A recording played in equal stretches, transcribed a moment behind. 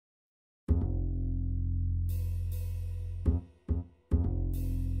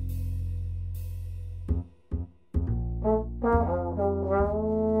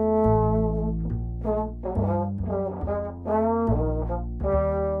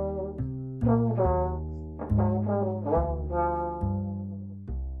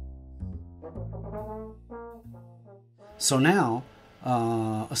So now,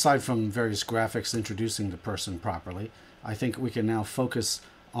 aside from various graphics introducing the person properly, I think we can now focus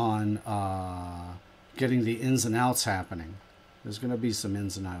on getting the ins and outs happening. There's going to be some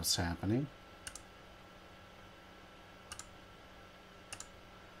ins and outs happening.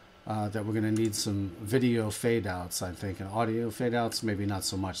 That we're going to need some video fade outs, I think, and audio fade outs, maybe not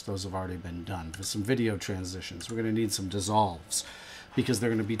so much. Those have already been done. For some video transitions, we're going to need some dissolves, because there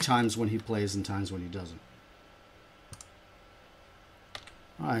are going to be times when he plays and times when he doesn't.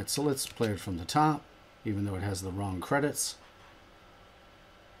 All right, so let's play it from the top, even though it has the wrong credits.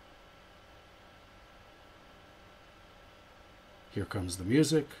 Here comes the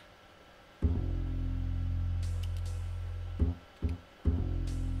music.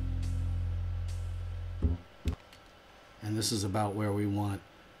 And this is about where we want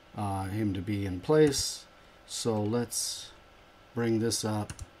him to be in place. So let's bring this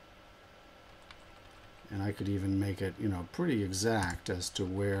up. And I could even make it, pretty exact as to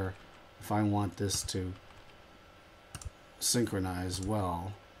where, if I want this to synchronize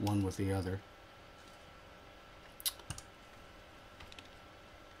well, one with the other.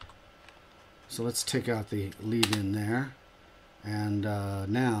 So let's take out the lead in there. And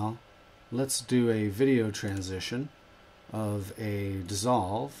now let's do a video transition of a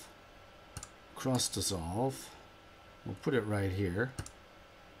dissolve, cross dissolve. We'll put it right here.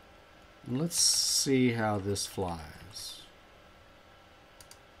 And let's see how this flies.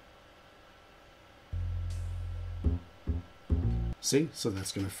 See? So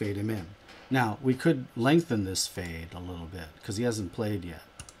that's going to fade him in. Now, we could lengthen this fade a little bit because he hasn't played yet.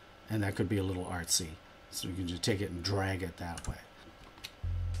 And that could be a little artsy. So we can just take it and drag it that way.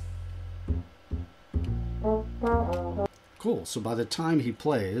 Cool. So by the time he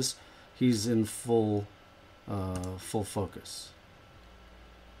plays, he's in full focus.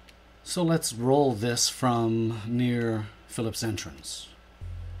 So let's roll this from near Philip's entrance.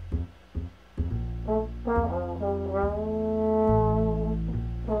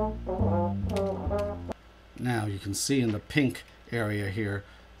 Now you can see in the pink area here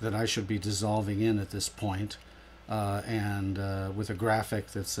that I should be dissolving in at this point, and with a graphic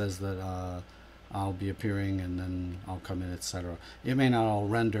that says that I'll be appearing and then I'll come in, etc. It may not all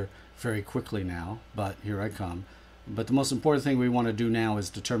render very quickly now, but here I come. But the most important thing we want to do now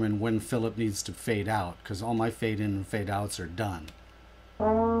is determine when Philip needs to fade out, because all my fade in and fade outs are done.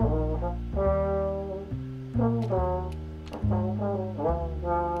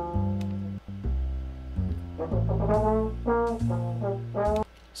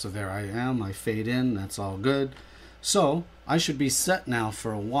 So there I am, I fade in, that's all good. So I should be set now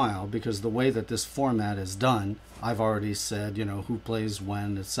for a while, because the way that this format is done, I've already said, who plays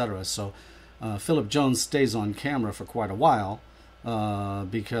when, etc. So Philip Jones stays on camera for quite a while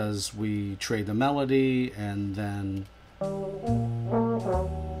because we trade the melody, and then now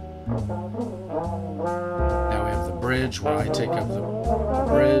we have the bridge where I take up the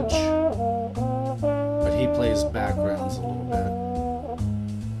bridge, but he plays backgrounds a little bit.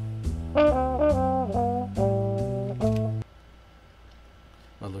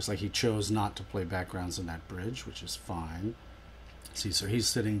 Well, it looks like he chose not to play backgrounds in that bridge, which is fine. See, so he's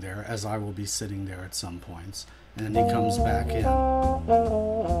sitting there, as I will be sitting there at some points, and then he comes back in.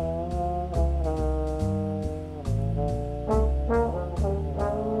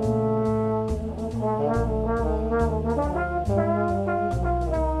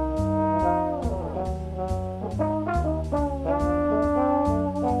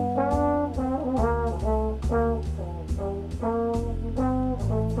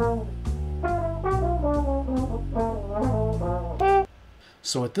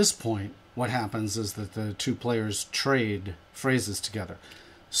 So at this point, what happens is that the two players trade phrases together.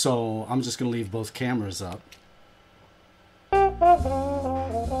 So I'm just going to leave both cameras up.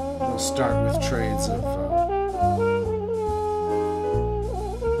 We'll start with trades of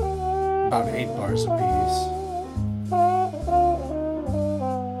about 8 bars apiece.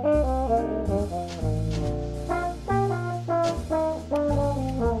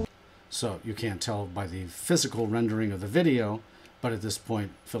 So you can't tell by the physical rendering of the video, but at this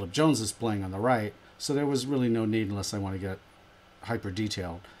point, Philip Jones is playing on the right, so there was really no need, unless I want to get hyper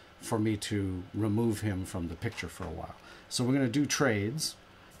detailed, for me to remove him from the picture for a while. So we're going to do trades,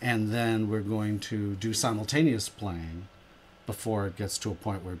 and then we're going to do simultaneous playing before it gets to a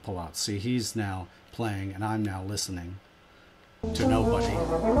point where we pull out. See, he's now playing, and I'm now listening to nobody,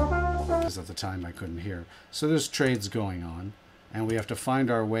 because at the time I couldn't hear. So there's trades going on, and we have to find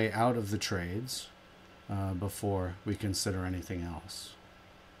our way out of the trades before we consider anything else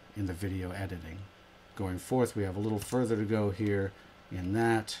in the video editing. Going forth, we have a little further to go here in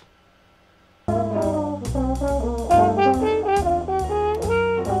that.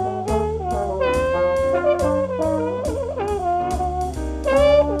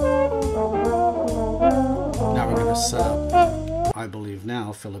 set up, I believe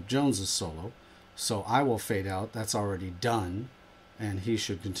now, Philip Jones's solo. So I will fade out. That's already done. And he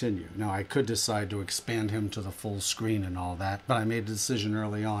should continue. Now, I could decide to expand him to the full screen and all that, but I made a decision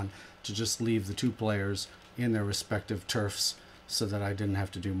early on to just leave the two players in their respective turfs so that I didn't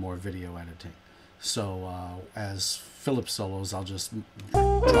have to do more video editing. So as Philip solos, I'll just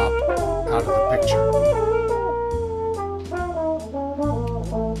drop out of the picture.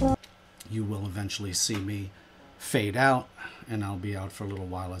 You will eventually see me fade out, and I'll be out for a little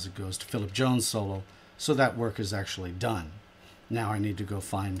while as it goes to Philip Jones solo. So that work is actually done. Now I need to go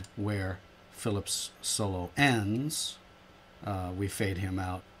find where Philip's solo ends. We fade him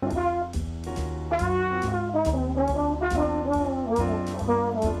out.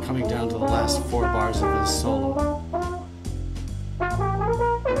 Coming down to the last 4 bars of his solo.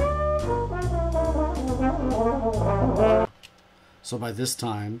 So by this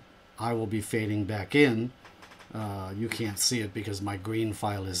time, I will be fading back in. You can't see it because my green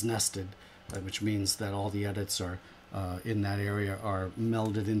file is nested, which means that all the edits are in that area are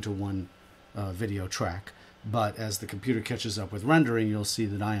melded into one video track. But as the computer catches up with rendering, you'll see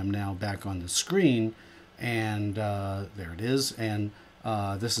that I am now back on the screen, and there it is. And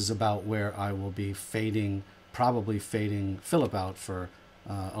this is about where I will be fading, probably fading Philip out for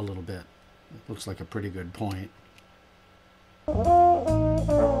a little bit. It looks like a pretty good point.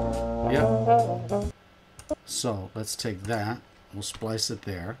 Yep. So let's take that. We'll splice it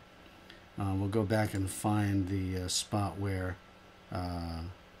there. We'll go back and find the spot where, I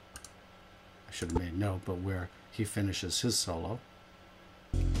should have made note, but where he finishes his solo.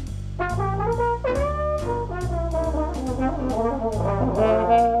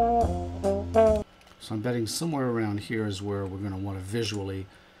 So I'm betting somewhere around here is where we're going to want to visually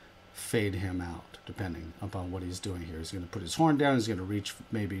fade him out, depending upon what he's doing here. He's going to put his horn down, he's going to reach,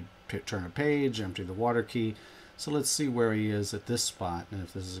 maybe turn a page, empty the water key. So let's see where he is at this spot, and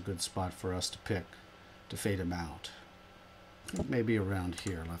if this is a good spot for us to pick to fade him out. I think maybe around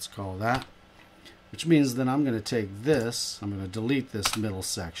here, let's call that. Which means that I'm going to take this, I'm going to delete this middle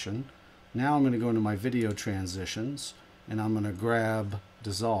section. Now I'm going to go into my video transitions, and I'm going to grab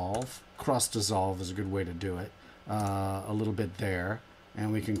dissolve. Cross dissolve is a good way to do it. A little bit there,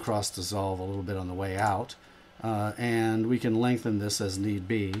 and we can cross dissolve a little bit on the way out. And we can lengthen this as need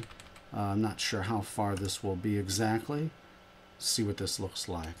be. I'm not sure how far this will be exactly. Let's see what this looks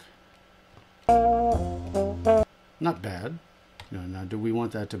like. Not bad. Now, do we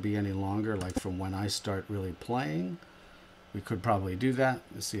want that to be any longer, like from when I start really playing? We could probably do that.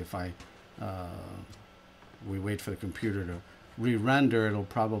 Let's see if we wait for the computer to re-render. It'll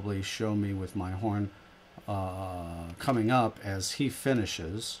probably show me with my horn coming up as he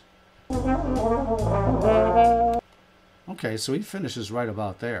finishes. Okay, so he finishes right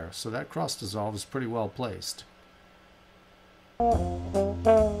about there. So that cross dissolve is pretty well placed.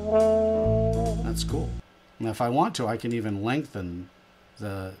 That's cool. Now, if I want to, I can even lengthen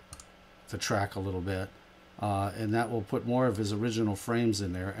the track a little bit, and that will put more of his original frames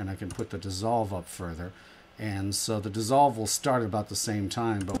in there, and I can put the dissolve up further. And so the dissolve will start about the same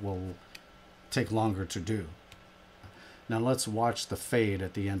time, but will take longer to do. Now let's watch the fade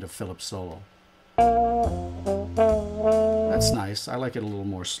at the end of Philip's solo. That's nice. I like it a little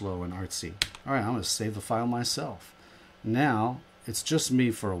more slow and artsy. All right, I'm going to save the file myself. Now it's just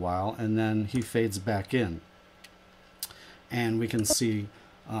me for a while, and then he fades back in. And we can see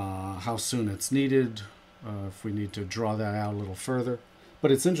how soon it's needed, if we need to draw that out a little further.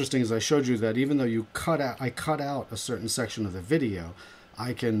 But it's interesting, as I showed you, that even though I cut out a certain section of the video,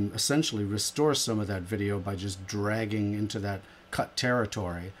 I can essentially restore some of that video by just dragging into that cut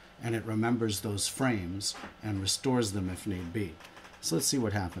territory, and it remembers those frames and restores them if need be. So let's see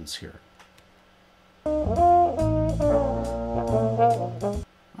what happens here.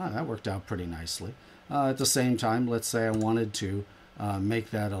 That worked out pretty nicely. At the same time, let's say I wanted to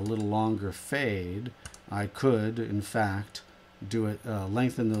make that a little longer fade. I could, in fact, do it,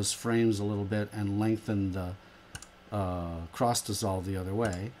 lengthen those frames a little bit and lengthen the cross dissolve the other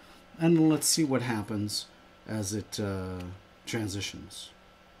way. And let's see what happens as it transitions.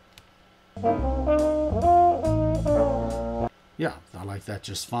 Yeah, I like that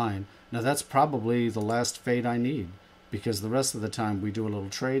just fine. Now that's probably the last fade I need, because the rest of the time we do a little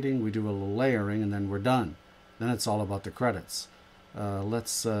trading, we do a little layering, and then we're done. Then it's all about the credits.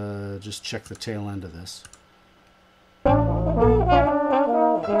 Let's just check the tail end of this.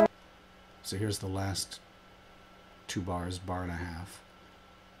 So here's the last 2 bars, bar and a half.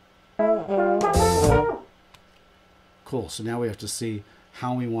 Cool, so now we have to see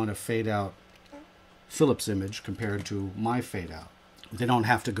how we want to fade out Philip's image compared to my fade out. They don't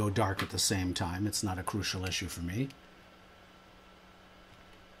have to go dark at the same time. It's not a crucial issue for me.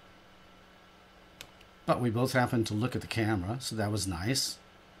 But we both happened to look at the camera, so that was nice.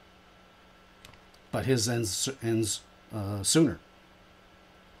 But his ends sooner.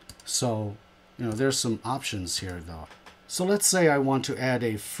 So, you know, there's some options here, though. So let's say I want to add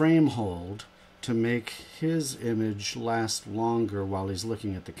a frame hold to make his image last longer while he's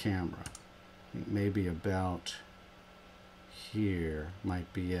looking at the camera. I think maybe about here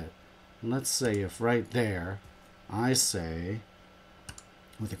might be it. And let's say if right there I say,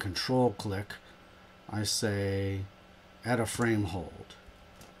 with a control click, I say add a frame hold.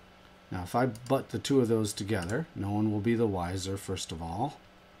 Now if I butt the two of those together, no one will be the wiser, first of all.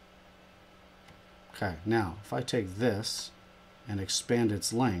 Okay, now if I take this and expand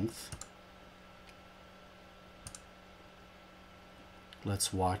its length,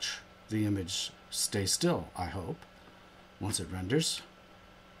 let's watch the image stay still, I hope, once it renders.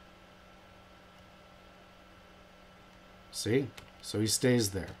 See? So he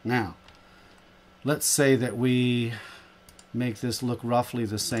stays there. Now, let's say that we make this look roughly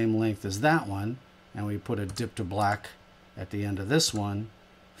the same length as that one, and we put a dip to black at the end of this one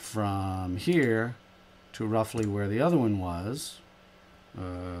from here to roughly where the other one was.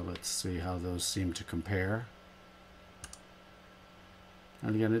 Let's see how those seem to compare.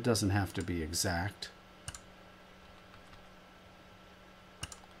 And again, it doesn't have to be exact.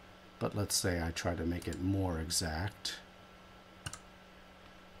 But let's say I try to make it more exact.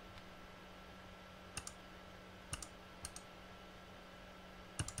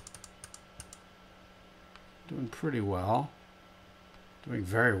 Doing pretty well. Doing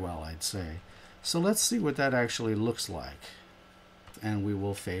very well, I'd say. So let's see what that actually looks like. And we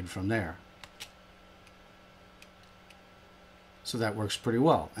will fade from there. So that works pretty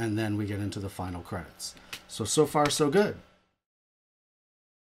well. And then we get into the final credits. So far, so good.